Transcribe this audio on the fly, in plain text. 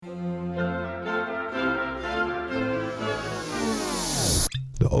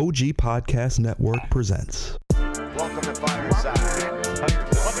OG Podcast Network presents. Welcome to Fireside.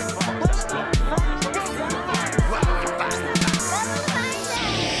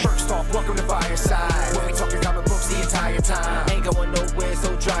 First off, welcome to Fireside. Where we talking comic books the entire time. Ain't going nowhere,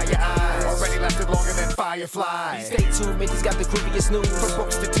 so dry your eyes. Already lasted longer than Firefly. Stay tuned, Mitch's got the creepiest news. From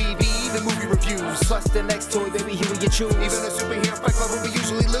books to TV, the movie reviews. Plus the next toy, baby, here we you choose. Even a superhero fight club where we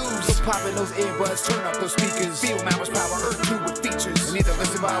usually lose. So pop in those earbuds, turn up those speakers. Feel Mama's power, Earth 2 with features. And either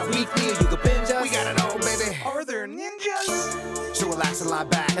listen bi-weekly or you can binge us. We got it all, baby. Are there ninjas? So relax and lie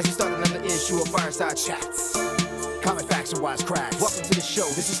back as we start another issue of Fireside Chats. Comic facts and wise cracks. Welcome to the show.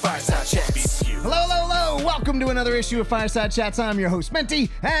 This is Fireside Chats. Hello. Welcome to another issue of Fireside Chats. I'm your host, Menti,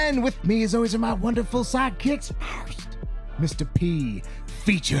 and with me, as always, are my wonderful sidekicks. First, Mr. P.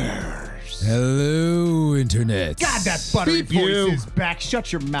 Features. Hello, Internet. God, that buttery Beep voice you. is back.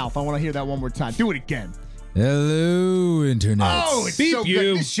 Shut your mouth. I want to hear that one more time. Do it again. Hello, Internet. Oh, it's Beep so you.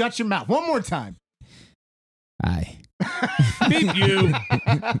 good. Just shut your mouth. One more time. Hi. Beep you.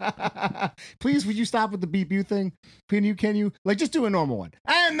 Please, would you stop with the beep you thing? Can you? Like, just do a normal one.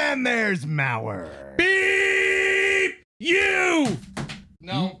 And then there's Mauer. Beep you.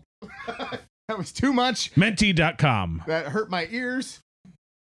 No. That was too much. Menti.com. That hurt my ears.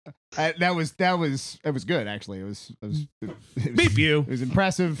 That was good, actually. It was Beep you. It was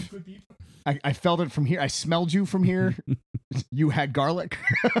impressive. I felt it from here. I smelled you from here. You had garlic.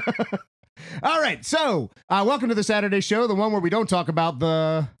 All right, so welcome to the Saturday show, the one where we don't talk about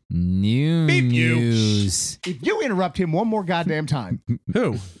the News. If you interrupt him one more goddamn time,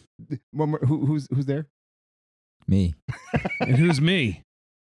 Who? one more, who's there? Me. And who's me?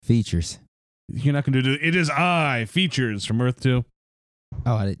 Features. You're not going to do it. Is I, Features from Earth 2.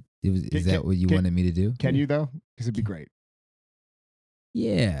 Oh, is that what you wanted me to do? Can you though? Because it'd be great.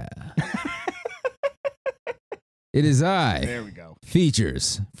 Yeah. It is I. There we go.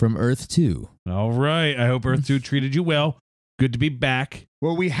 Features from Earth 2. All right. I hope Earth 2 treated you well. Good to be back.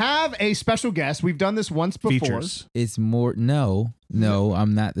 Well, we have a special guest. We've done this once before. Features. It's more. No,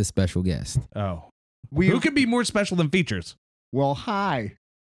 I'm not the special guest. Oh. Who could be more special than Features? Well, hi.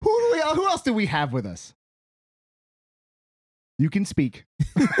 Who else do we have with us? You can speak.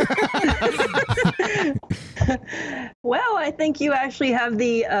 Well, I think you actually have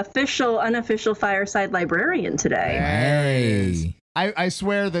the unofficial Fireside Librarian today. Hey. I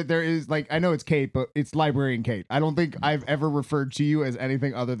swear that there is, like, I know it's Kate, but it's Librarian Kate. I don't think I've ever referred to you as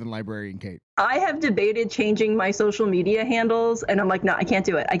anything other than Librarian Kate. I have debated changing my social media handles, and I'm like, no, I can't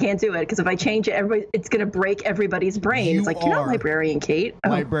do it. Because if I change it, it's going to break everybody's brain. It's like, you're not Librarian Kate. Oh.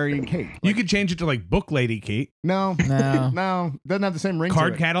 Librarian Kate. You could change it to like Book Lady Kate. No. Doesn't have the same ring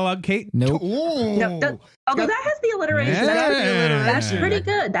Card to it. Catalog Kate. Nope. Ooh. No, although that has the alliteration. Yeah. That's pretty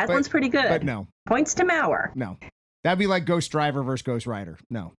good. That one's pretty good. But no. Points to Mauer. No. That'd be like Ghost Driver versus Ghost Rider.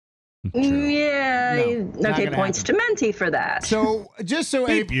 No. Yeah. No, not okay, gonna points to Menti for that. So, just so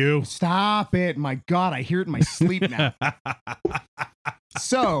Beep you. Stop it. My God, I hear it in my sleep now.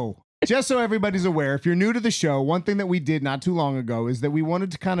 So, just so everybody's aware, if you're new to the show, one thing that we did not too long ago is that we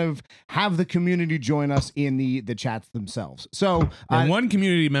wanted to kind of have the community join us in the chats themselves. So, And one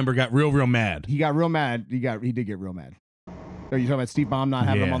community member got real mad. he got real mad. He did get real mad. Are you talking about Steve Baum not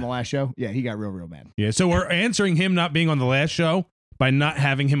having him Yeah. on the last show? Yeah, he got real mad. Yeah, so we're answering him not being on the last show by not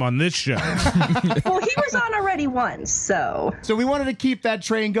having him on this show. Well, he was on already once, so. So we wanted to keep that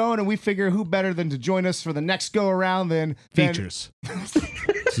train going, and we figure who better than to join us for the next go around than Features.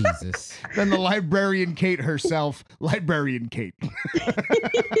 Jesus. than the Librarian Kate herself, Librarian Kate.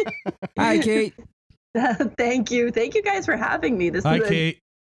 Hi, Kate. Thank you guys for having me. This Hi, is Kate.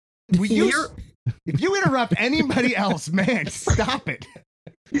 If you interrupt anybody else, man, stop it.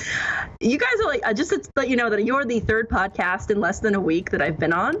 You guys are like, just to let you know that you're the third podcast in less than a week that I've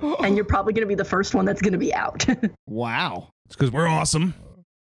been on, and you're probably going to be the first one that's going to be out. Wow. It's because we're awesome,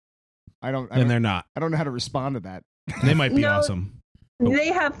 and they're not. I don't know how to respond to that. They might be No. awesome. They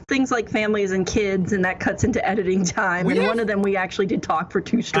have things like families and kids, and that cuts into editing time. One of them we actually did talk for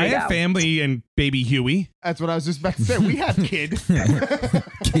 2 I straight have hours. family and baby Huey. That's what I was just about to say. We have kid.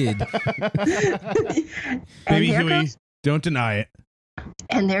 Kid. Baby there Huey, goes- don't deny it.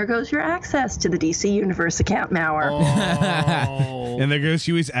 And there goes your access to the DC Universe account, Mauer. Oh. And there goes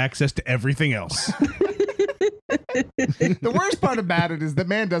Huey's access to everything else. The worst part about it is the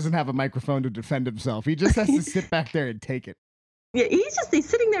man doesn't have a microphone to defend himself. He just has to sit back there and take it. Yeah, he's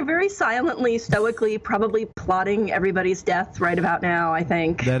sitting there very silently, stoically, probably plotting everybody's death right about now, I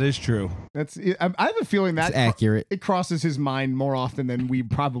think. That is true. I have a feeling that It's accurate. it crosses his mind more often than we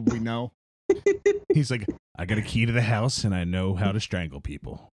probably know. He's like, I got a key to the house and I know how to strangle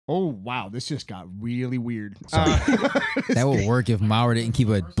people. Oh, wow. This just got really weird. That would work if Mauer didn't keep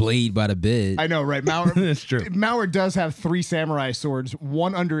a blade by the bed. I know, right? Mauer, That's true. Mauer does have 3 samurai swords,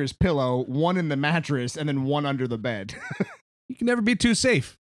 one under his pillow, one in the mattress, and then one under the bed. You can never be too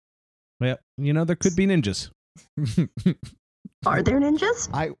safe. Well, there could be ninjas. Are there ninjas?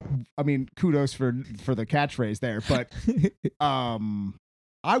 I mean, kudos for the catchphrase there, but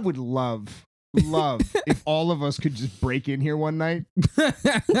I would love if all of us could just break in here one night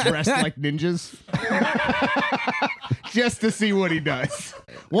dressed like ninjas just to see what he does.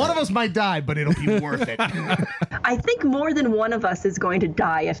 One of us might die, but it'll be worth it. I think more than one of us is going to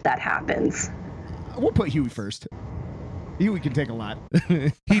die if that happens. We'll put Huey first. Huey can take a lot.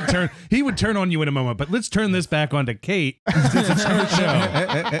 He would turn on you in a moment, but let's turn this back onto Kate since it's her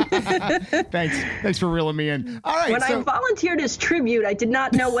show. Thanks for reeling me in. All right. When I volunteered as tribute, I did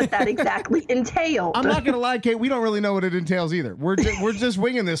not know what that exactly entailed. I'm not gonna lie, Kate. We don't really know what it entails either. We're just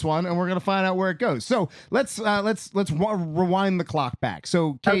winging this one, and we're gonna find out where it goes. So let's rewind the clock back.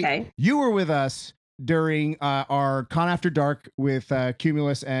 So Kate, you were with us during our Con After Dark with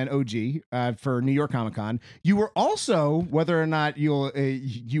Cumulus and OG for New York Comic Con. You were also, whether or not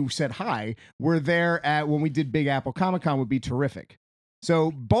you said hi, were there at when we did Big Apple Comic Con would be terrific.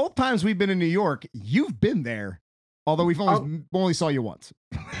 So both times we've been in New York, you've been there, although we've only saw you once.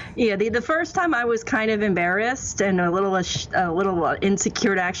 Yeah, the first time I was kind of embarrassed and a little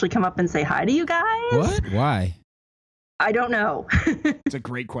insecure to actually come up and say hi to you guys. What? Why? I don't know. It's a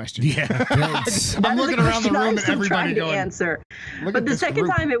great question. Yeah. I'm looking around the room and everybody going to answer. But the second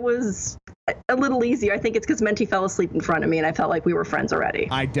time it was a little easier. I think it's because Menti fell asleep in front of me and I felt like we were friends already.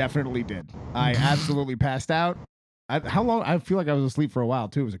 I definitely did. I absolutely passed out. How long? I feel like I was asleep for a while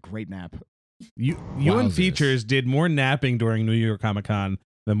too. It was a great nap. You and Features did more napping during New York Comic Con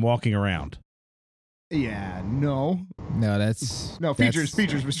than walking around. Yeah, no,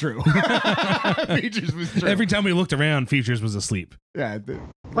 Features was true. Features was true. Every time we looked around, Features was asleep. Yeah.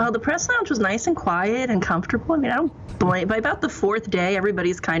 Well, the press lounge was nice and quiet and comfortable. I mean, I don't blame. By about the 4th day,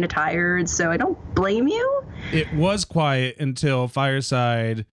 everybody's kind of tired, so I don't blame you. It was quiet until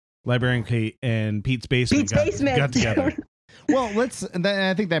Fireside, Librarian Kate, and Pete's Basement got together. Well,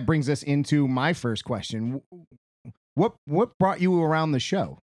 I think that brings us into my first question. What brought you around the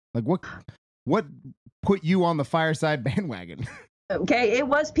show? Like what put you on the Fireside bandwagon? Okay, it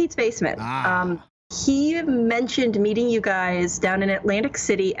was Pete's Basement. He mentioned meeting you guys down in Atlantic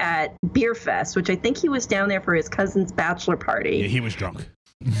City at Beer Fest, which I think he was down there for his cousin's bachelor party. Yeah, he was drunk.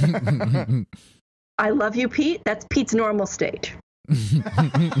 I love you, Pete. That's Pete's normal state.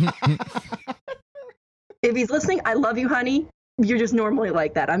 If he's listening, I love you, honey. You're just normally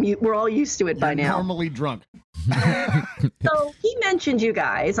like that. We're all used to it by now. Normally drunk. So he mentioned you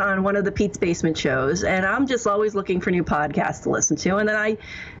guys on one of the Pete's Basement shows, and I'm just always looking for new podcasts to listen to. And then I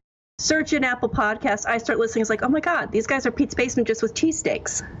search in Apple Podcasts. I start listening. It's like, oh my God, these guys are Pete's Basement just with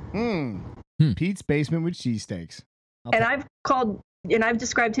cheesesteaks. Pete's Basement with cheesesteaks. I've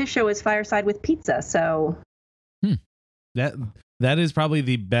described his show as Fireside with Pizza. So that is probably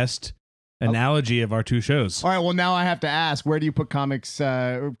the best analogy of our two shows. All right. Well, now I have to ask, where do you put Comic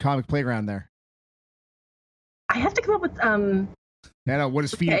Playground there? I have to come up with what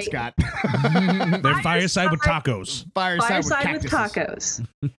does Phoenix got? They're Fireside with tacos. Fireside with tacos.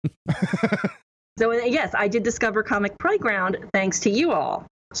 So yes, I did discover Comic Playground thanks to you all.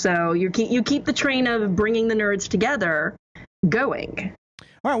 So you keep the train of bringing the nerds together going.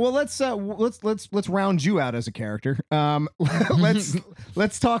 All right, well let's round you out as a character.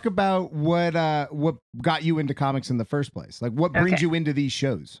 Let's talk about what got you into comics in the first place. Like what brings you into these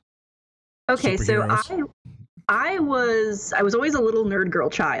shows? Okay, so I was always a little nerd girl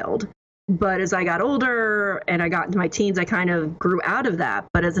child, but as I got older and I got into my teens, I kind of grew out of that.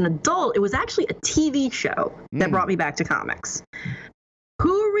 But as an adult, it was actually a TV show that brought me back to comics.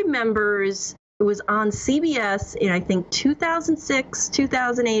 Who remembers? It was on CBS in, I think, 2006,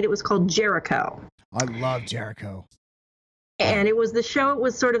 2008. It was called Jericho. I love Jericho. And it was the show. It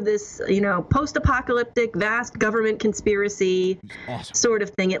was sort of this, post-apocalyptic, vast government conspiracy sort of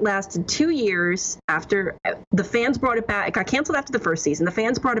thing. It lasted 2 years after the fans brought it back. It got canceled after the first season. The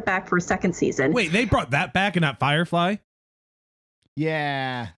fans brought it back for a second season. Wait, they brought that back and not Firefly?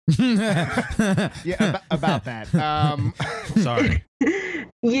 Yeah. Yeah, about that. Sorry.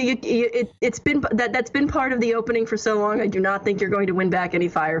 It's been that's been part of the opening for so long. I do not think you're going to win back any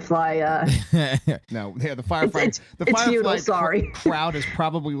Firefly. No, yeah, the Firefly. It's Firefly futile, sorry. Crowd has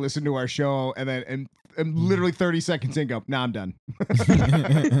probably listened to our show and literally 30 seconds in go, I'm done.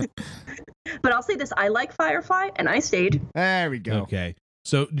 But I'll say this: I like Firefly, and I stayed. There we go. Okay.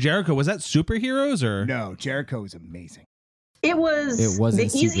 So Jericho, was that superheroes or? No, Jericho is amazing. It wasn't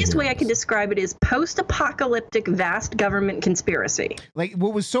the easiest way I could describe it is post-apocalyptic vast government conspiracy. Like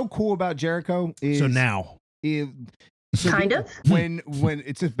what was so cool about Jericho is So now. Kind of. When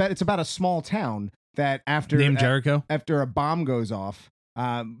it's about a small town that Named Jericho? after a bomb goes off,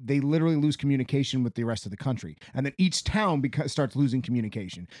 they literally lose communication with the rest of the country, and then each town starts losing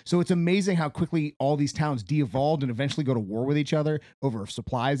communication. So it's amazing how quickly all these towns de-evolved and eventually go to war with each other over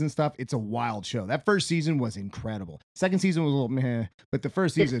supplies and stuff. It's a wild show. That first season was incredible. Second season was a little meh, but the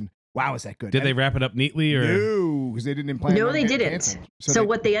first season, wow, is that good? Did they wrap it up neatly or? No, because they didn't plan. No, they didn't. So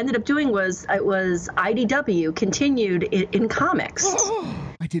what they ended up doing was IDW continued in comics.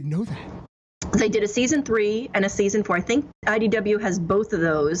 I didn't know that. They did a season 3 and a season 4. I think IDW has both of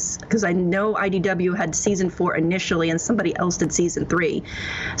those because I know IDW had season 4 initially and somebody else did season 3.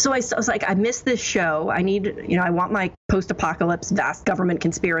 So I was like, I missed this show. I want my post-apocalypse vast government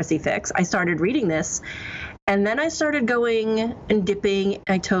conspiracy fix. I started reading this. And then I started going and dipping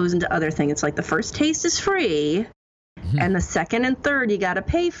my toes into other things. It's like the first taste is free. And the second and third you got to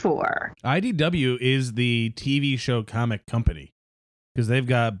pay for. IDW is the TV show comic company. Because they've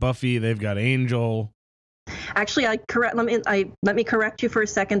got Buffy, they've got Angel. Actually, let me correct you for a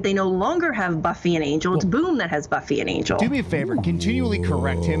second. They no longer have Buffy and Angel. It's Boom that has Buffy and Angel. Do me a favor, continually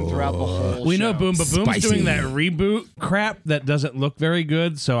correct him throughout the whole We show. know Boom, but Boom's Spicy. doing that reboot crap that doesn't look very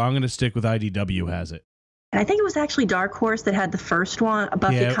good, so I'm going to stick with IDW has it. And I think it was actually Dark Horse that had the first one,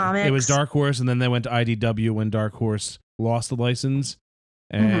 Buffy comics. It was Dark Horse, and then they went to IDW when Dark Horse lost the license.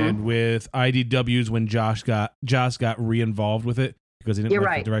 And with IDW's when Josh got re-involved with it because he didn't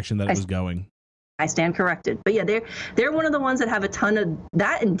like the direction that it was going. I stand corrected. But yeah, they're one of the ones that have a ton of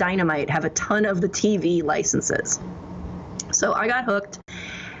that, and Dynamite have a ton of the TV licenses. So I got hooked.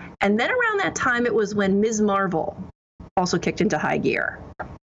 And then around that time, it was when Ms. Marvel also kicked into high gear.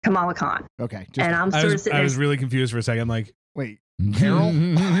 Kamala Khan. Okay. And I'm sort of sitting I was really confused for a second. Like, wait, Carol?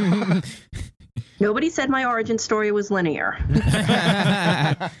 Nobody said my origin story was linear.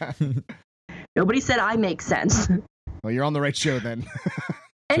 Nobody said I make sense. Well, you're on the right show then.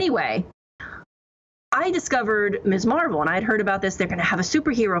 Anyway, I discovered Ms. Marvel, and I had heard about this. They're going to have a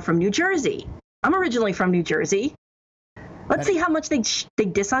superhero from New Jersey. I'm originally from New Jersey. Let's see how much they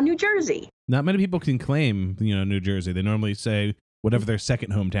diss on New Jersey. not many people can claim, New Jersey. They normally say whatever their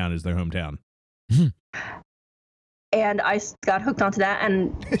second hometown is their hometown. And I got hooked onto that,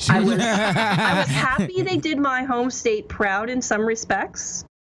 and I was happy they did my home state proud in some respects.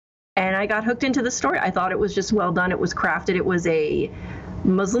 And I got hooked into the story. I thought it was just well done. It was crafted. It was a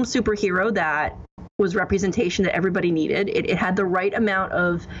Muslim superhero that was representation that everybody needed. It had the right amount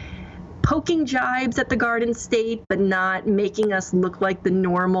of poking jibes at the Garden State, but not making us look like the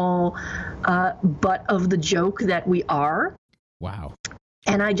normal butt of the joke that we are. Wow.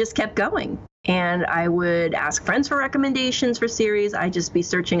 And I just kept going. And I would ask friends for recommendations for series. I'd just be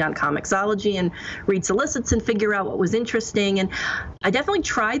searching on Comixology and read solicits and figure out what was interesting. And I definitely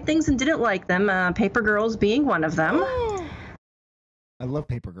tried things and didn't like them, Paper Girls being one of them. I love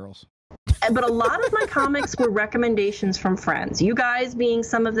Paper Girls. But a lot of my comics were recommendations from friends. You guys being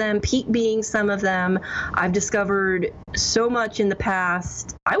some of them, Pete being some of them. I've discovered so much in the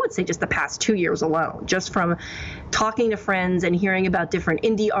past, I would say just the past 2 years alone, just from talking to friends and hearing about different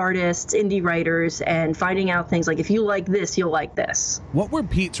indie artists, indie writers, and finding out things like, if you like this, you'll like this. What were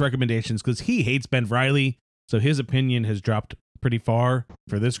Pete's recommendations? Because he hates Ben Reilly, so his opinion has dropped pretty far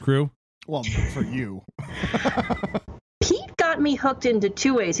for this crew. Well, for you. Pete got me hooked into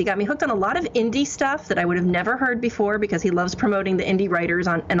two ways. He got me hooked on a lot of indie stuff that I would have never heard before because he loves promoting the indie writers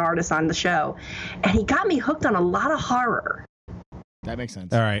and artists on the show. And he got me hooked on a lot of horror. That makes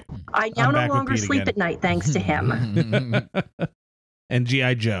sense. All right. I now no longer sleep at night thanks to him. And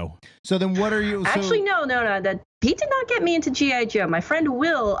G.I. Joe. So then what are you... Actually, no. That Pete did not get me into G.I. Joe. My friend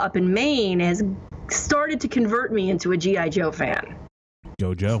Will up in Maine has started to convert me into a G.I. Joe fan.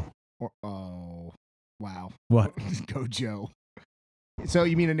 Go Joe. Oh, wow. What? Go Joe. So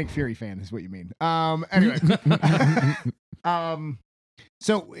you mean a Nick Fury fan is what you mean. Anyway.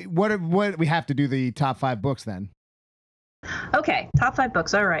 So what we have to do the top 5 books then. Okay, top 5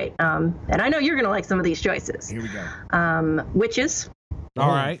 books. All right. And I know you're going to like some of these choices. Here we go. Witches. All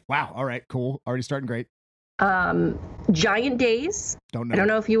right. Wow. All right. Cool. Already starting great. Giant Days. Don't know. I don't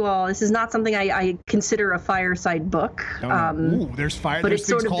know if you all. This is not something I consider a fireside book. Ooh, there's things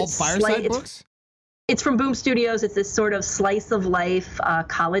sort of called fireside books. It's from Boom Studios. It's this sort of slice of life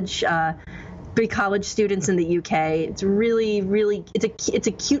college. Three college students in the UK. It's really, really. It's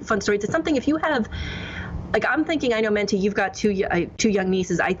a cute, fun story. It's something if you have like I'm thinking, I know, Menti, you've got two young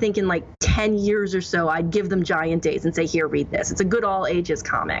nieces. I think in like 10 years or so, I'd give them Giant Days and say, here, read this. It's a good all ages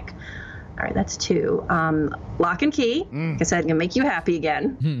comic. All right, that's 2. Lock and Key. Like I said, I'm gonna make you happy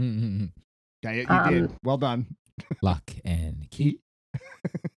again. Yeah, you did. Well done. Lock and Key.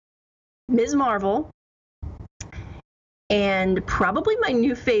 Ms. Marvel. And probably my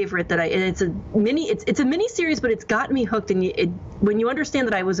new favorite it's a mini series, but it's gotten me hooked. And when you understand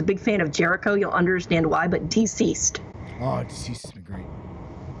that I was a big fan of Jericho, you'll understand why. But Deceased. Oh, Deceased has been great.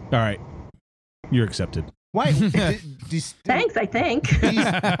 All right, you're accepted. Why? Thanks, I think.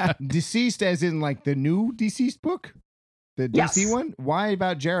 Deceased, as in like the new Deceased book, the DC one. Why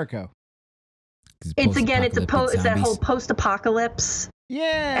about Jericho? It's that whole post-apocalypse.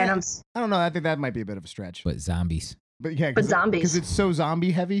 Yeah, and I don't know. I think that might be a bit of a stretch. But zombies. But yeah, zombies, because it's so zombie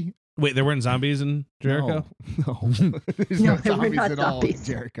heavy. Wait, there weren't zombies in Jericho? No, there's no zombies at all in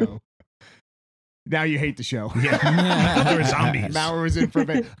Jericho. Now you hate the show. Yeah, there were zombies. Now it was in for a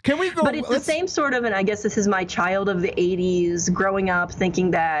bit. Can we go? But it's the same sort of, and I guess this is my child of the 80s growing up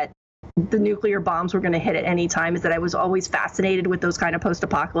thinking that the nuclear bombs were going to hit at any time, is that I was always fascinated with those kind of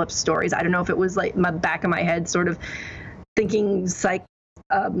post-apocalypse stories. I don't know if it was like my back of my head sort of thinking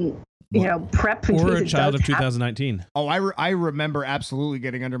prep. Or a child of 2019. Oh, I remember absolutely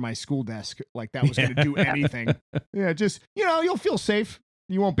getting under my school desk like that was going to do anything. Yeah, just, you'll feel safe.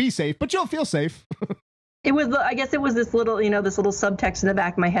 You won't be safe, but you'll feel safe. I guess it was this little subtext in the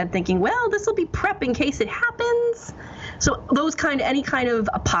back of my head thinking, well, this will be prep in case it happens. So any kind of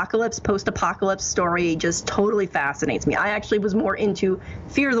post-apocalypse story just totally fascinates me. I actually was more into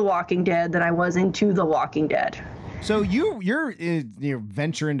Fear the Walking Dead than I was into The Walking Dead. So your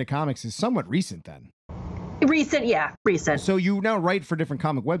venture into comics is somewhat recent then. Recent. So you now write for different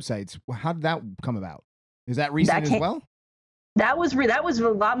comic websites. How did that come about? Is that recent as well? That was a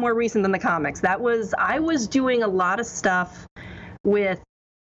lot more recent than the comics. I was doing a lot of stuff with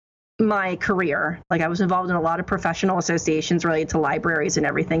my career. Like I was involved in a lot of professional associations related to libraries and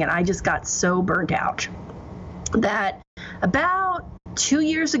everything, and I just got so burnt out that about 2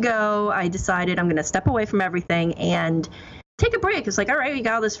 years ago, I decided I'm going to step away from everything and take a break. It's like, all right, you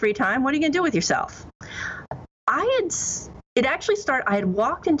got all this free time. What are you going to do with yourself? I had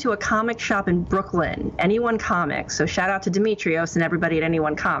walked into a comic shop in Brooklyn, Anyone Comics. So shout out to Demetrios and everybody at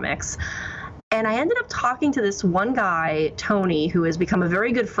Anyone Comics. And I ended up talking to this one guy, Tony, who has become a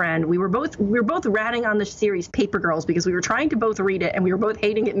very good friend. We were both ratting on the series Paper Girls because we were trying to both read it and we were both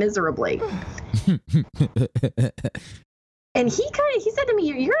hating it miserably. And he said to me,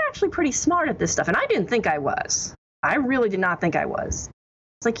 you're actually pretty smart at this stuff. And I didn't think I was. I really did not think I was.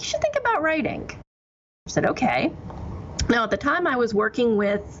 It's like, you should think about writing. I said, okay. Now, at the time I was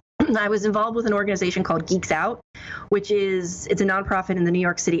involved with an organization called Geeks Out, it's a nonprofit in the New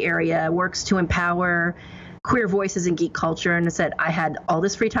York City area, works to empower queer voices in geek culture. And I said, I had all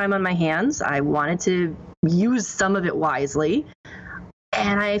this free time on my hands. I wanted to use some of it wisely.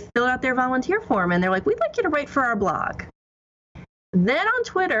 And I filled out their volunteer form and they're like, we'd like you to write for our blog. Then on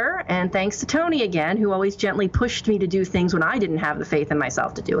Twitter, and thanks to Tony again, who always gently pushed me to do things when I didn't have the faith in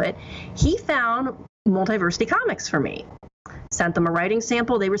myself to do it, he found Multiversity Comics for me. Sent them a writing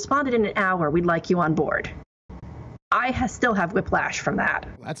sample. They responded in an hour. We'd like you on board. I still have whiplash from that.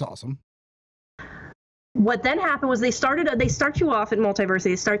 That's awesome. What then happened was they start you off at Multiversity.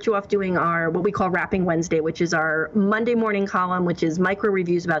 They start you off doing what we call Wrapping Wednesday, which is our Monday morning column, which is micro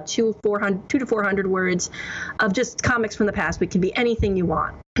reviews about 2 to 400 words of just comics from the past. It can be anything you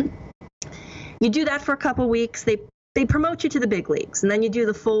want. You do that for a couple weeks. They promote you to the big leagues, and then you do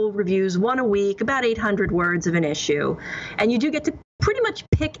the full reviews, one a week, about 800 words of an issue. And you do get to pretty much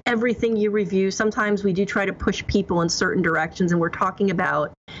pick everything you review. Sometimes we do try to push people in certain directions, and we're talking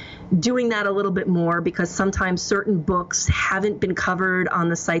about doing that a little bit more because sometimes certain books haven't been covered on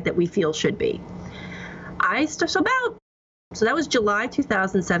the site that we feel should be. So that was July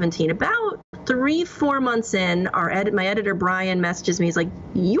 2017. About 3-4 months in, my editor Brian messages me. He's like,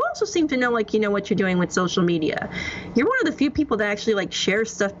 "You also seem to know what you're doing with social media. You're one of the few people that actually share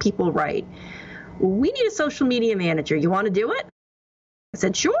stuff people write. We need a social media manager. You want to do it?" I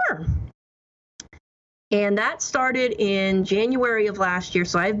said, "Sure." And that started in January of last year.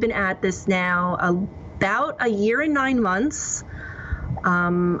 So I've been at this now about a year and 9 months.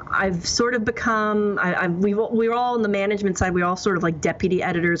 I've sort of become, we're all on the management side. We're all sort of like deputy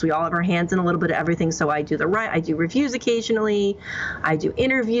editors. We all have our hands in a little bit of everything. So I do reviews occasionally. I do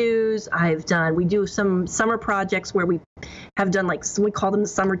interviews. We do some summer projects where we have done we call them the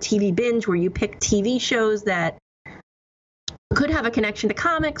summer TV binge, where you pick TV shows that could have a connection to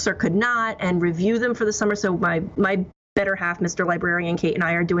comics or could not and review them for the summer. So my better half, Mr. Librarian Kate, and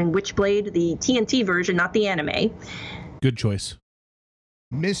I are doing Witchblade, the TNT version, not the anime. Good choice.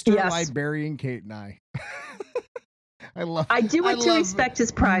 Mr. Librarian Kate and I. I do it to respect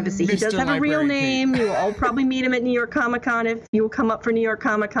his privacy. He does have a real name. You'll all probably meet him at New York Comic Con if you will come up for New York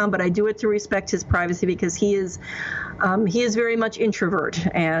Comic Con, but I do it to respect his privacy because he is very much introvert.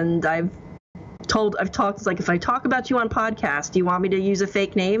 And I've talked, it's like, if I talk about you on podcast, do you want me to use a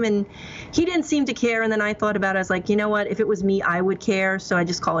fake name? And he didn't seem to care. And then I thought about it. I was like, you know what? If it was me, I would care. So I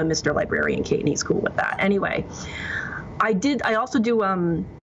just call him Mr. Librarian Kate, and he's cool with that. Anyway, we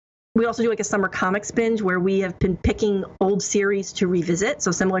also do like a summer comics binge where we have been picking old series to revisit,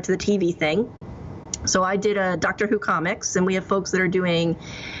 so similar to the TV thing. So I did a Doctor Who comics, and we have folks that are doing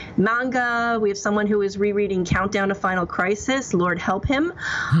manga. We have someone who is rereading Countdown to Final Crisis, Lord help him.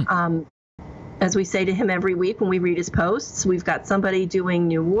 As we say to him every week when we read his posts. We've got somebody doing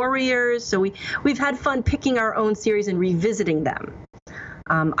New Warriors. So we've had fun picking our own series and revisiting them.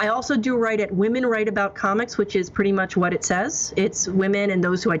 I also do write at Women Write About Comics, which is pretty much what it says. It's women and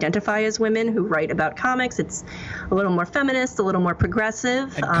those who identify as women who write about comics. It's a little more feminist, a little more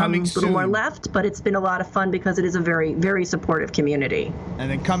progressive, a little more left, but it's been a lot of fun because it is a very, very supportive community.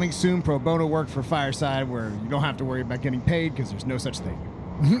 And then coming soon, pro bono work for Fireside, where you don't have to worry about getting paid because there's no such thing.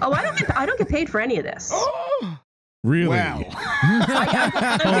 Oh, I don't get paid for any of this. Really? Wow.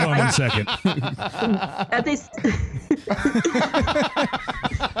 Hold on 1 second.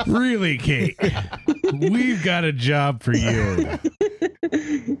 Really, Kate? We've got a job for you.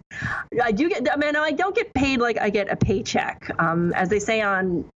 I don't get paid like I get a paycheck. As they say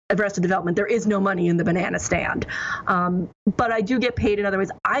on Arrested Development, there is no money in the banana stand. But I do get paid in other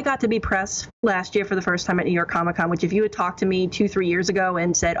ways. I got to be press last year for the first time at New York Comic Con, which if you had talked to me 2-3 years ago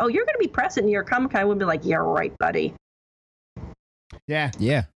and said, oh, you're going to be press at New York Comic Con, I would be like, yeah, right, buddy. Yeah.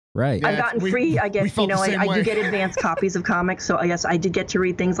 Yeah. Right. I've gotten free, I guess, I do get advanced copies of comics. So I guess I did get to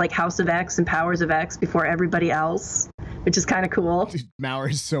read things like House of X and Powers of X before everybody else, which is kind of cool. Dude, Maurer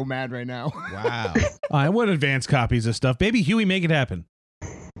is so mad right now. Wow. I want advanced copies of stuff. Baby Huey, make it happen.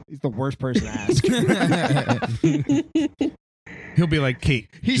 He's the worst person to ask. He'll be like, Kate,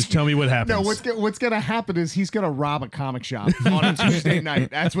 just tell me what happens. No, what's going to happen is he's going to rob a comic shop on a Tuesday night.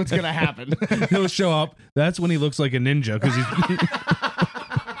 That's what's going to happen. He'll show up. That's when he looks like a ninja because he's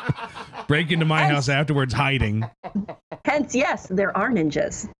break into my house afterwards hiding. Hence, yes, there are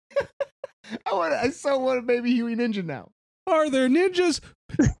ninjas. I so want a Baby Huey ninja now. Are there ninjas?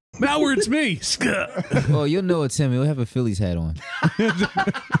 Maurer, it's me. Oh, you'll know it's him. He'll have a Phillies hat on.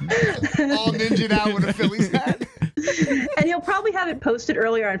 All ninja'd out with a Phillies hat. And you'll probably have it posted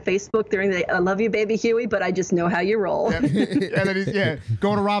earlier on Facebook during the I love you, Baby Huey, but I just know how you roll. And then he's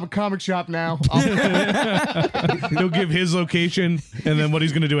going to rob a comic shop now. He'll give his location and then what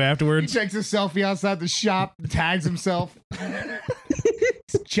he's going to do afterwards. He takes a selfie outside the shop, tags himself,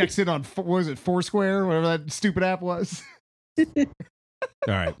 checks it on, what was it, Foursquare, whatever that stupid app was.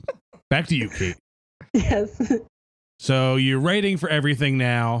 All right. Back to you, Kate. Yes. So you're writing for everything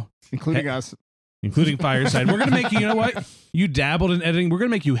now. Including us. Including Fireside. We're going to make you know what? You dabbled in editing. We're going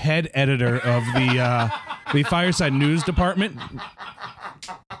to make you head editor of the Fireside News Department.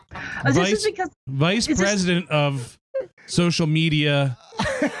 Vice president of social media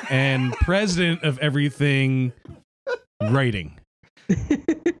and president of everything writing.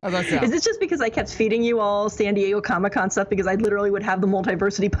 Is this just because I kept feeding you all San Diego Comic-Con stuff because I literally would have the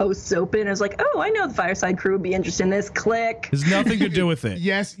Multiversity posts open? I was like, oh, I know the Fireside crew would be interested in this. Click. There's nothing to do with it.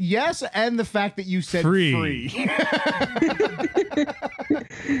 Yes, and the fact that you said free.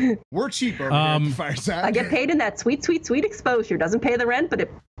 We're cheap over here at the Fireside. I get paid in that sweet, sweet, sweet exposure. Doesn't pay the rent, but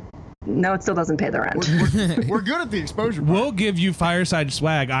it still doesn't pay the rent. We're good at the exposure part. We'll give you Fireside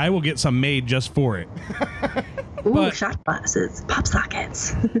swag. I will get some made just for it. Ooh, shot glasses, pop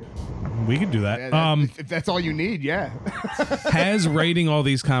sockets. We could do that. If that's all you need, yeah. Has writing all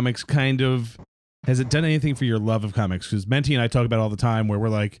these comics has it done anything for your love of comics? Because Menti and I talk about it all the time where we're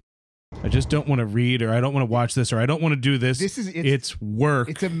like, I just don't want to read, or I don't want to watch this, or I don't want to do this. It's work.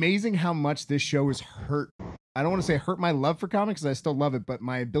 It's amazing how much this show has hurt. I don't want to say hurt my love for comics, because I still love it, but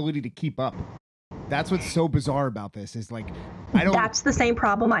my ability to keep up. That's what's so bizarre about this is like, That's the same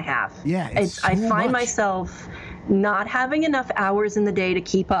problem I have. Yeah, I find myself not having enough hours in the day to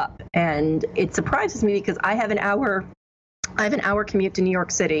keep up, and it surprises me because I have an hour commute to New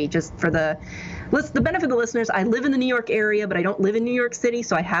York City. Just for the benefit of the listeners, I live in the New York area, but I don't live in New York City,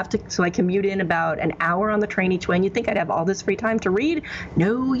 so I commute in about an hour on the train each way. And you'd think I'd have all this free time to read?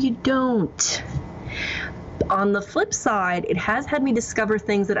 No, you don't. On the flip side, it has had me discover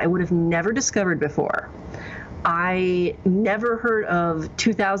things that I would have never discovered before. I never heard of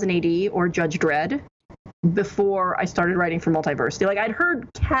 2000 AD or Judge Dredd. before I started writing for Multiversity. Like, I'd heard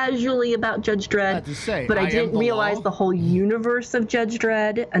casually about Judge Dredd, but I didn't realize the whole universe of Judge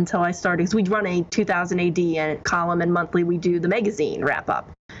Dredd until I started, because we'd run a 2000 AD column, and monthly we do the magazine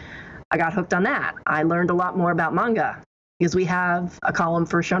wrap-up. I got hooked on that. I learned a lot more about manga, because we have a column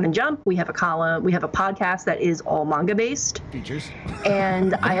for Shonen Jump. We have a podcast that is all manga-based. Features.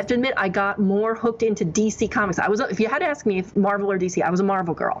 And I have to admit, I got more hooked into DC Comics. If you had to ask me if Marvel or DC, I was a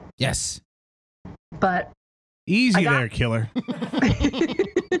Marvel girl. Yes. But easy there, killer.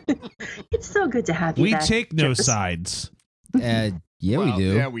 It's so good to have you We back, take no Jefferson. sides. Yeah, we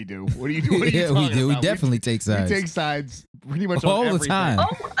do. Yeah, we do. What are you doing? Yeah, we do. We definitely take sides. We take sides pretty much all on the everything. time.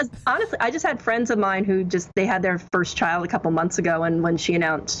 Oh, honestly, I just had friends of mine who they had their first child a couple months ago, and when she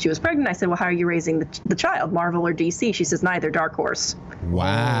announced she was pregnant, I said, well, how are you raising the child, Marvel or DC? She says, neither, Dark Horse.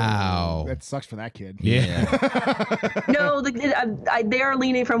 Wow. That sucks for that kid. Yeah. No, they are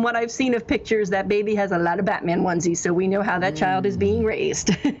leaning, from what I've seen of pictures, that baby has a lot of Batman onesies, so we know how that child is being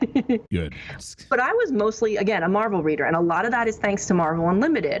raised. Good. But I was mostly, again, a Marvel reader, and a lot of that is thanks to Marvel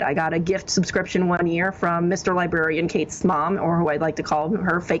Unlimited. I got a gift subscription one year from Mr. Librarian, Kate's mom, or who I'd like to call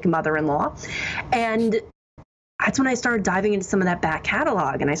her fake mother-in-law. And that's when I started diving into some of that back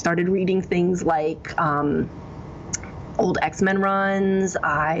catalog, and I started reading things like old X-Men runs.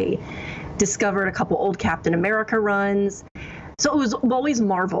 I discovered a couple old Captain America runs. So it was always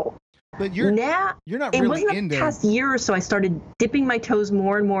Marvel. But you're not it really wasn't into. The past year or so I started dipping my toes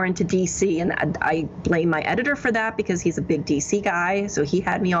more and more into DC, and I blame my editor for that, because he's a big DC guy, so he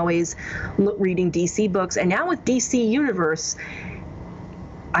had me always reading DC books. And now with DC Universe,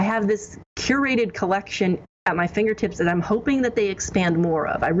 I have this curated collection at my fingertips that I'm hoping that they expand more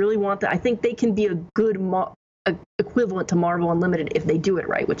of. I really want that. I think they can be a good equivalent to Marvel Unlimited if they do it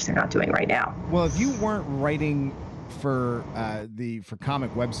right, which they're not doing right now. Well, if you weren't writing for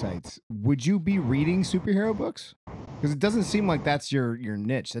comic websites, would you be reading superhero books? Because it doesn't seem like that's your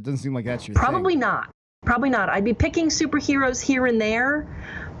niche. That doesn't seem like that's your Probably thing. not. I'd be picking superheroes here and there,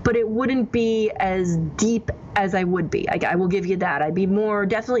 but it wouldn't be as deep as I would be. I will give you that. I'd be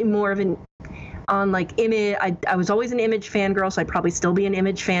definitely more of an on like Image. I was always an Image fangirl, so I'd probably still be an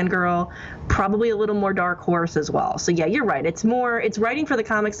Image fangirl. Probably a little more Dark Horse as well. So yeah, you're right. It's writing for the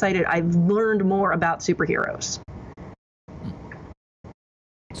comic site. I've learned more about superheroes.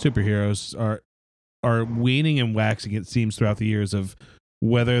 Superheroes are waning and waxing, it seems, throughout the years, of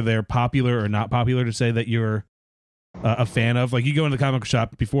whether they're popular or not popular to say that you're a fan of. Like, you go into the comic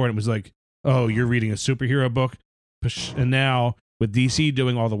shop before and it was like, oh, you're reading a superhero book. And now with DC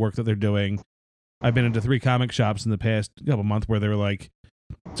doing all the work that they're doing, I've been into 3 comic shops in the past couple months where they were like,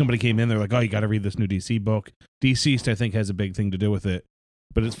 somebody came in, they're like, oh, you got to read this new DC book. DCeased, I think, has a big thing to do with it.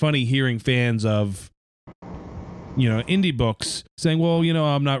 But it's funny hearing fans of, indie books saying, well,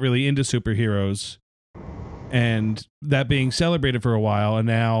 I'm not really into superheroes, and that being celebrated for a while, and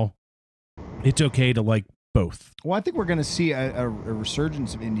now it's okay to like both. Well, I think we're going to see a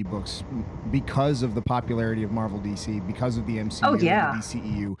resurgence of indie books because of the popularity of Marvel DC, because of the MCU, Oh, yeah. and the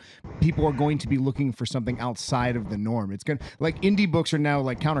DCEU. People are going to be looking for something outside of the norm. It's going to, like, indie books are now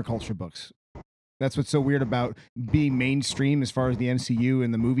like counterculture books. That's what's so weird about being mainstream as far as the MCU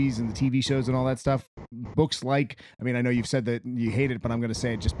and the movies and the TV shows and all that stuff. Books like, I mean, I know you've said that you hate it, but I'm going to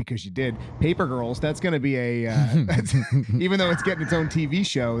say it just because you did. Paper Girls, that's going to be even though it's getting its own TV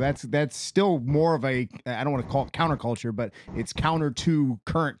show, that's still more of I don't want to call it counterculture, but it's counter to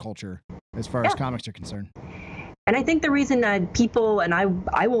current culture as far as comics are concerned. And I think the reason that people, and I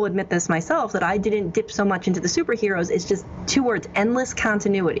will admit this myself, that I didn't dip so much into the superheroes is just 2 words: endless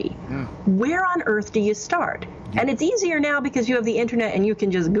continuity. Where on earth do you start? And it's easier now because you have the internet and you can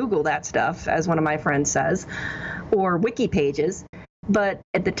just Google that stuff, as one of my friends says, or wiki pages. But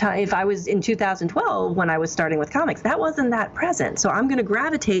at the time, if I was in 2012 when I was starting with comics, that wasn't that present. So I'm going to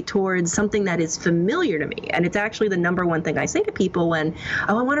gravitate towards something that is familiar to me. And it's actually the number one thing I say to people when,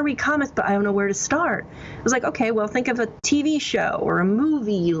 I want to read comics, but I don't know where to start. I was like, okay, well, think of a TV show or a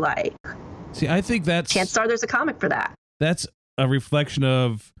movie you like. See, I think that's... Chances are there's a comic for that. That's a reflection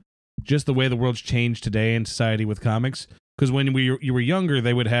of just the way the world's changed today in society with comics. Because when you were younger,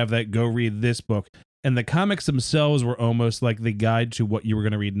 they would have that go read this book. And the comics themselves were almost like the guide to what you were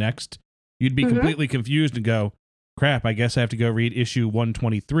going to read next. You'd be completely confused and go, crap, I guess I have to go read issue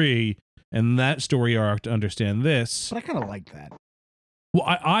 123 and that story arc to understand this. But I kind of liked that. Well,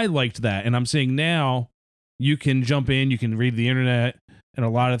 I liked that. And I'm saying now you can jump in, you can read the internet and a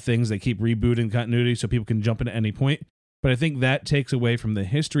lot of things. They keep rebooting continuity so people can jump in at any point. But I think that takes away from the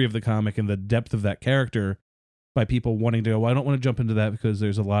history of the comic and the depth of that character by people wanting to go, well, I don't want to jump into that because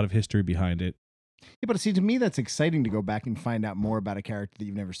there's a lot of history behind it. Yeah, but see, to me, that's exciting to go back and find out more about a character that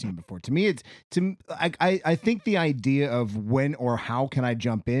you've never seen before. To me, I think the idea of when or how can I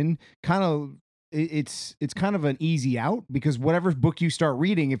jump in kind of. It's kind of an easy out because whatever book you start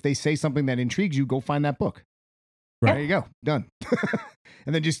reading, if they say something that intrigues you, go find that book. Right. There you go. Done.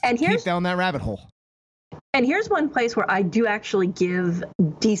 And then just keep down that rabbit hole. And here's one place where I do actually give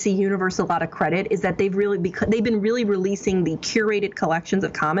DC Universe a lot of credit is that they've been really releasing the curated collections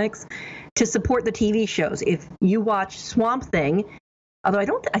of comics to support the TV shows. If you watch Swamp Thing, although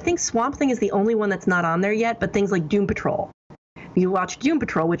I think Swamp Thing is the only one that's not on there yet, but things like Doom Patrol. You watch Doom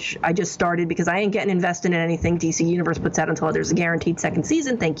Patrol, which I just started because I ain't getting invested in anything DC Universe puts out until there's a guaranteed second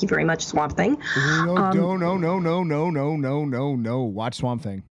season. Thank you very much, Swamp Thing. No. Watch Swamp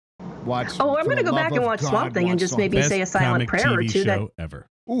Thing. Watch. Oh, I'm going to go back and watch Swamp Thing and just maybe say a silent prayer or two. Show ever.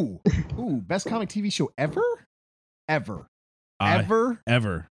 Ooh, best comic TV show ever? Ever.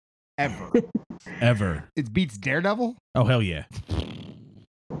 It beats Daredevil? Oh, hell yeah.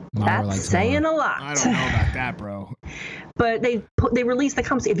 That's saying a lot. I don't know about that, bro. But they released the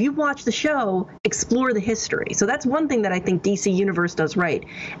comics. If you watch the show, explore the history. So that's one thing that I think DC Universe does right.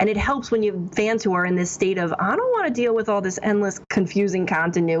 And it helps when you have fans who are in this state of, I don't want to deal with all this endless, confusing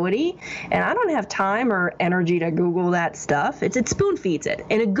continuity, and I don't have time or energy to Google that stuff. It spoon feeds it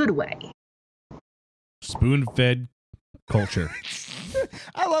in a good way. Spoon-fed culture.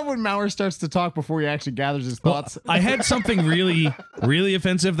 I love when Maurer starts to talk before he actually gathers his thoughts. Well, I had something really, really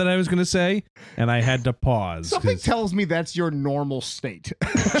offensive that I was going to say, and I had to pause. Something tells me that's your normal state.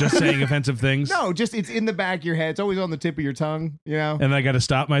 Just saying offensive things? No, just it's in the back of your head. It's always on the tip of your tongue, you know? And I got to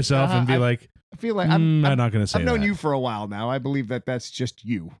stop myself and be I feel like I'm not going to say that. I've known you for a while now. I believe that that's just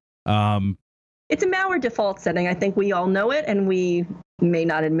you. It's a Maurer default setting. I think we all know it, and we may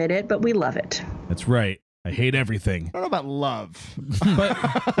not admit it, but we love it. That's right. I hate everything. I don't know about love.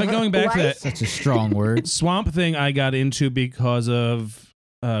 But going back to that. Such a strong word. Swamp Thing I got into because of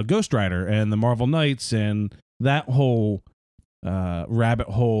Ghost Rider and the Marvel Knights and that whole rabbit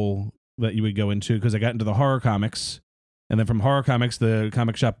hole that you would go into because I got into the horror comics. And then from horror comics, the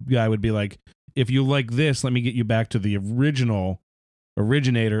comic shop guy would be like, if you like this, let me get you back to the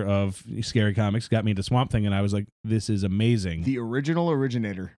originator of scary comics. Got me into Swamp Thing, and I was like, this is amazing. The original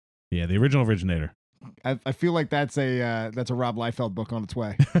originator. Yeah, the original originator. I feel like that's a Rob Liefeld book on its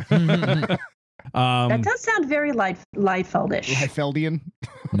way. That does sound very Liefeldish. Liefeldian.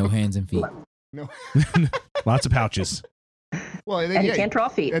 No hands and feet. No. Lots of pouches. Well, and you can't draw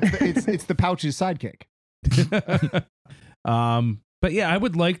feet. It's the pouch's sidekick. But yeah, I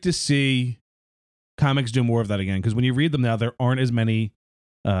would like to see comics do more of that again because when you read them now, there aren't as many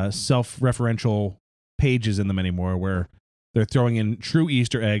self-referential pages in them anymore where they're throwing in true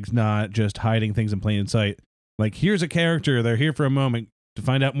Easter eggs, not just hiding things in plain sight. Like, here's a character, they're here for a moment. To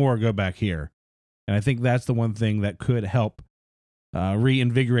find out more, go back here. And I think that's the one thing that could help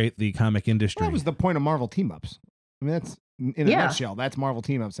reinvigorate the comic industry. Well, that was the point of Marvel team-ups. I mean, that's, in a nutshell, that's Marvel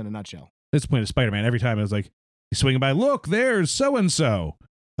team-ups in a nutshell. That's the point of Spider-Man. Every time it was like, he's swinging by, look, there's so-and-so.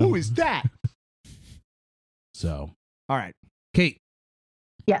 Who is that? So. All right. Kate.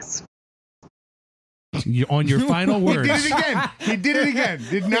 Yes. On your final words. He did it again.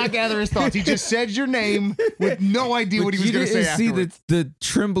 Did not gather his thoughts. He just said your name with no idea what he was going to say afterwards. See the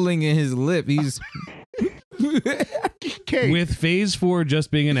trembling in his lip. He's Kate. With Phase 4 just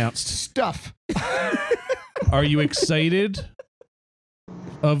being announced. Stuff. Are you excited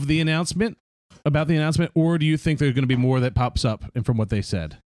of the announcement? About the announcement? Or do you think there's going to be more that pops up from what they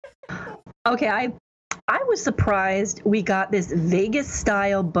said? Okay, I was surprised we got this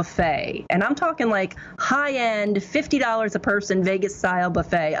Vegas-style buffet. And I'm talking like high-end, $50 a person Vegas-style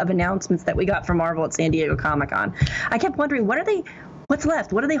buffet of announcements that we got from Marvel at San Diego Comic-Con. I kept wondering, what's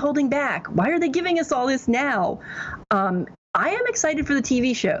left? What are they holding back? Why are they giving us all this now? I am excited for the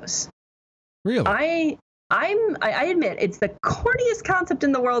TV shows. Really? I admit, it's the corniest concept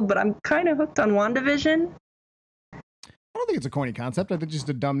in the world, but I'm kind of hooked on WandaVision. I don't think it's a corny concept. I think it's just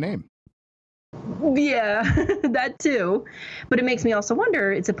a dumb name. Yeah, that too. But it makes me also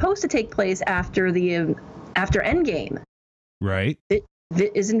wonder, it's supposed to take place after Endgame. Right.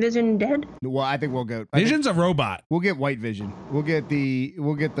 Isn't Vision dead? Well, I think we'll go. Vision's a robot. We'll get White Vision. We'll get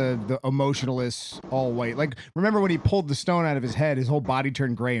the emotionless all white. Like, remember when he pulled the stone out of his head, his whole body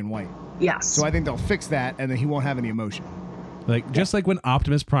turned gray and white. Yes. So I think they'll fix that, and then he won't have any emotion. Like, just like when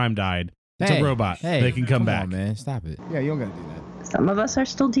Optimus Prime died, it's a robot. They can come back. On, man, stop it. Yeah, you don't gotta do that. Some of us are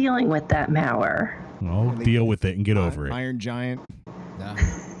still dealing with that, Maurer. Oh, deal with it and get over it. Iron Giant. Nah.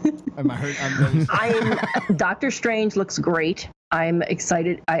 Am I hurt? Doctor Strange looks great. I'm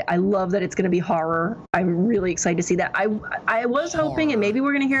excited. I love that it's going to be horror. I'm really excited to see that. I was hoping, and maybe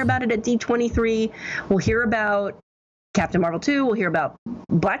we're going to hear about it at D23. We'll hear about Captain Marvel 2. We'll hear about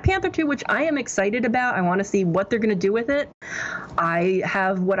Black Panther 2, which I am excited about. I want to see what they're going to do with it. I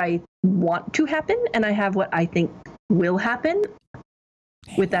have what I want to happen, and I have what I think will happen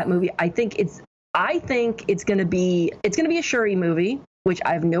with that movie. I think it's going to be a Shuri movie, which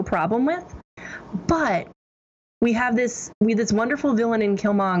I have no problem with. But we have this wonderful villain in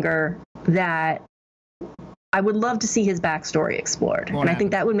Killmonger that I would love to see his backstory explored. I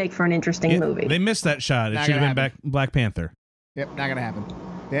think that would make for an interesting movie. They missed that shot. It should have been Black Panther. Yep, not going to happen.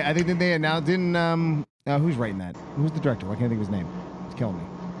 I think that they announced, who's writing that? Who's the director? Why can't I think of his name? It's killing me.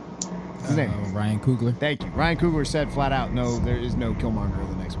 What's his name? Ryan Coogler. Thank you. Ryan Coogler said flat out, no, there is no Killmonger in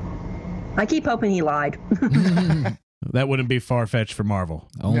the next one. I keep hoping he lied. That wouldn't be far-fetched for Marvel.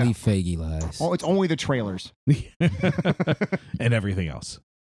 Only Feige lies. Oh, it's only the trailers. And everything else.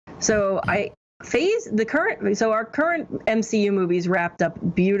 So our current MCU movies wrapped up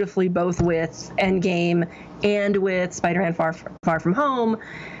beautifully, both with Endgame and with Spider-Man Far From Home,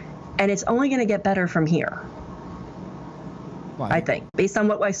 and it's only going to get better from here. Why? I think, based on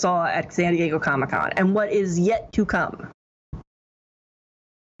what I saw at San Diego Comic-Con and what is yet to come.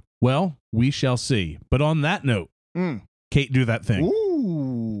 Well, we shall see. But on that note, Kate, do that thing.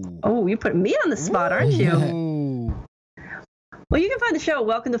 Ooh. Oh, you put me on the spot, aren't you? Ooh. Well, you can find the show at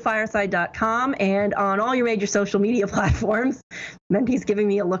welcometofireside.com and on all your major social media platforms. Mendy's giving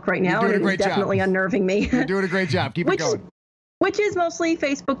me a look right now, and it's definitely unnerving me. You're doing a great job. Keep it going. Which is mostly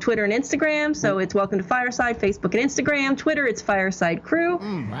Facebook, Twitter, and Instagram. So it's Welcome to Fireside, Facebook and Instagram. Twitter, it's Fireside Crew.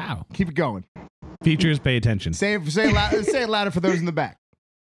 Wow. Keep it going. Features, pay attention. Say it louder for those in the back.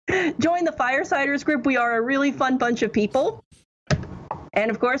 Join the Firesiders group. We are a really fun bunch of people.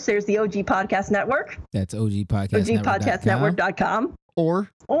 And of course, there's the OG Podcast Network. That's OGPodcastNetwork.com. Or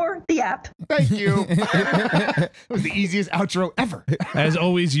the app. Thank you. It was the easiest outro ever. As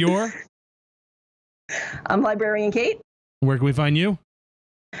always, I'm Librarian Kate. Where can we find you?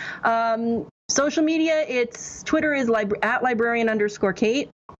 Social media, Twitter is at librarian_Kate.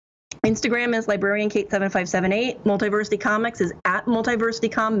 Instagram is librariankate7578. Multiversity Comics is at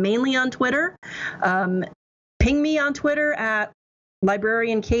multiversitycom, mainly on Twitter. Ping me on Twitter at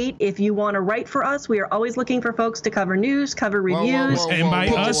Librarian Kate if you want to write for us. We are always looking for folks to cover news, cover reviews. And by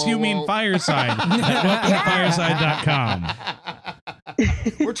us, you mean Fireside at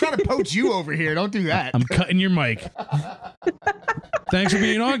welcometofireside.com. We're trying to poach you over here. Don't do that. I'm cutting your mic. Thanks for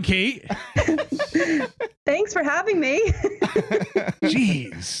being on, Kate. Thanks for having me.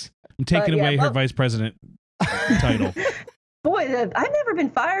 Jeez. I'm taking away her vice president title. Boy, I've never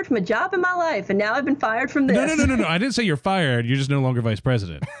been fired from a job in my life, and now I've been fired from this. No. I didn't say you're fired. You're just no longer vice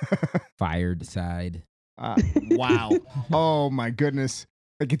president. Fired side. Wow. Oh, my goodness.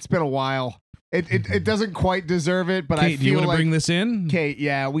 Like, it's been a while. It doesn't quite deserve it, but Kate, I feel do you want to like... bring this in? Kate,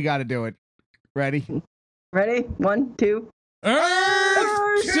 yeah, we got to do it. Ready? Ready? 1, 2.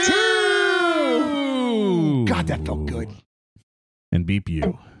 Earth 2! God, that felt good. And beep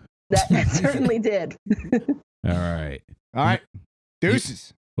you. That certainly did. All right.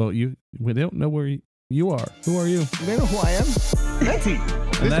 Deuces. We don't know where you are. Who are you? They know who I am. That's he.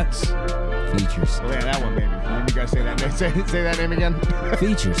 And that's Features. Oh, yeah, that one, baby. Let me guys say that name. Say that name again.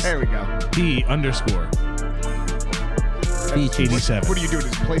 Features. There we go. P_. Features. 87. What are you doing?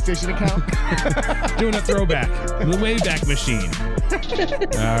 This PlayStation account? Doing a throwback. The Wayback Machine.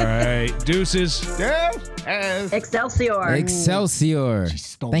 All right. Deuces. Deuces. Excelsior. Excelsior. She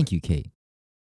stole Thank you, Kate.